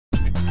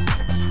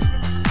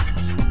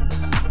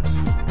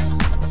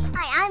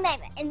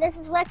and this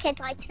is what kids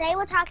like. Today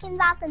we're talking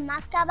about the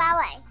Moscow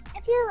Ballet.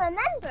 If you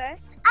remember,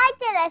 I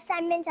did an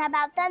assignment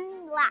about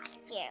them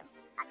last year.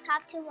 I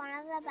talked to one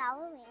of the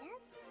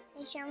ballerinas.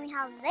 They showed me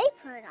how they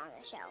put on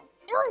the show.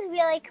 It was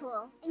really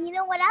cool. And you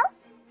know what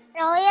else?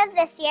 Earlier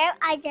this year,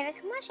 I did a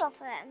commercial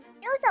for them.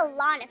 It was a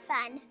lot of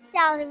fun. So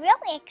I was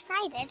really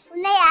excited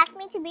when they asked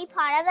me to be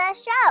part of the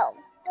show.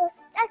 It was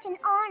such an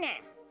honor.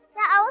 So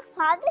I was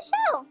part of the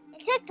show.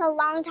 It took a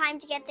long time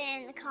to get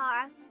there in the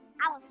car.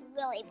 I was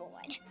really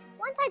bored.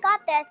 Once I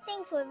got there,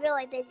 things were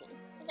really busy.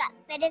 I got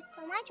fitted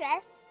for my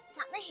dress,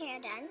 got my hair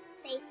done.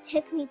 They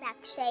took me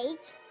backstage,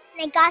 and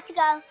I got to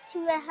go to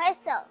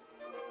rehearsal.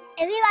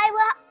 Everybody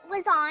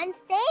was on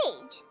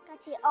stage. Got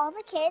to see all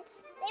the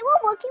kids. They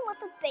were working with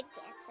the big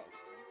dancers.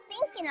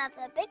 Speaking of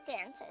the big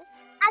dancers,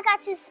 I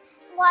got to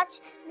watch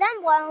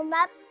them warm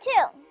up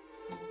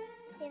too.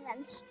 See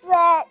them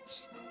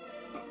stretch.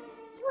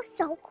 It was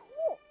so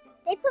cool.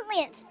 They put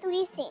me in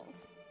 3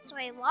 scenes, so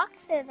I walked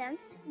through them.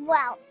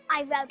 Well,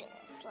 I rode in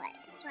a sleigh,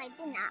 so I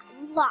did not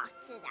walk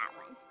through that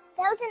one.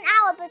 There was an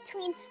hour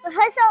between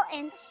rehearsal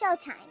and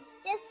showtime,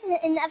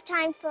 just enough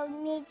time for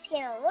me to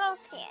get a little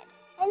scared.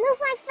 And this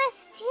was my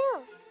first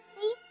too.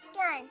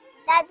 Done.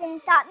 That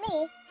didn't stop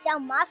me. Show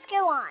must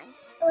go on.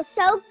 It was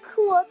so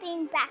cool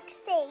being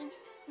backstage,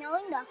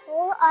 knowing the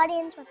whole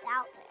audience was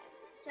out there.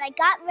 So I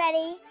got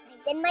ready, and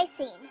I did my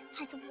scene.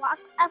 Had to walk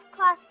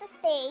across the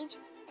stage,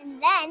 and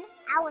then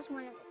I was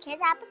one of the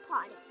kids at the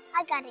party.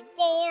 I got to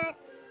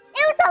dance.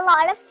 It was a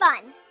lot of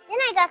fun. Then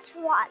I got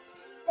to watch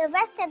the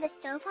rest of the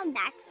show from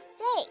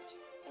backstage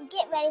and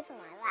get ready for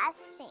my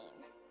last scene.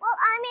 Well,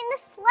 I'm in the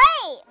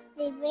sleigh.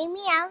 They bring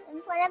me out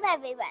in front of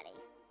everybody.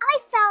 I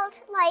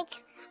felt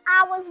like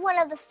I was one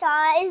of the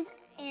stars,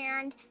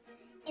 and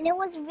it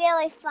was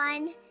really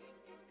fun.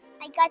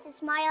 I got to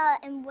smile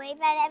and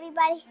wave at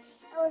everybody.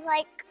 It was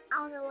like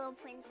I was a little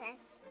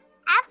princess.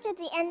 After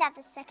the end of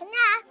the second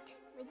act,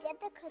 we did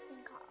the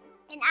curtain call,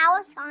 and I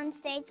was on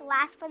stage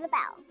last for the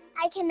bell.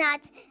 I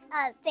cannot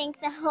thank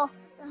the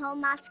whole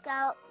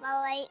Moscow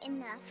Ballet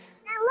enough.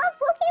 And I love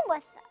working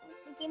with them.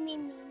 They give me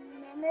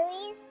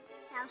memories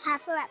that I'll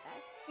have forever.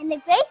 And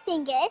the great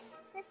thing is,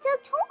 they're still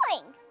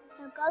touring.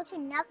 So go to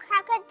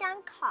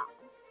NUTCRACKER.com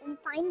and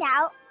find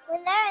out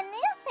when they're in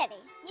your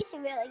city. You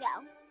should really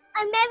go.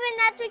 I'm Evan,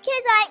 that's what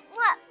kids like.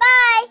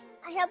 Bye.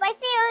 I hope I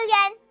see you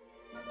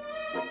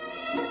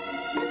again.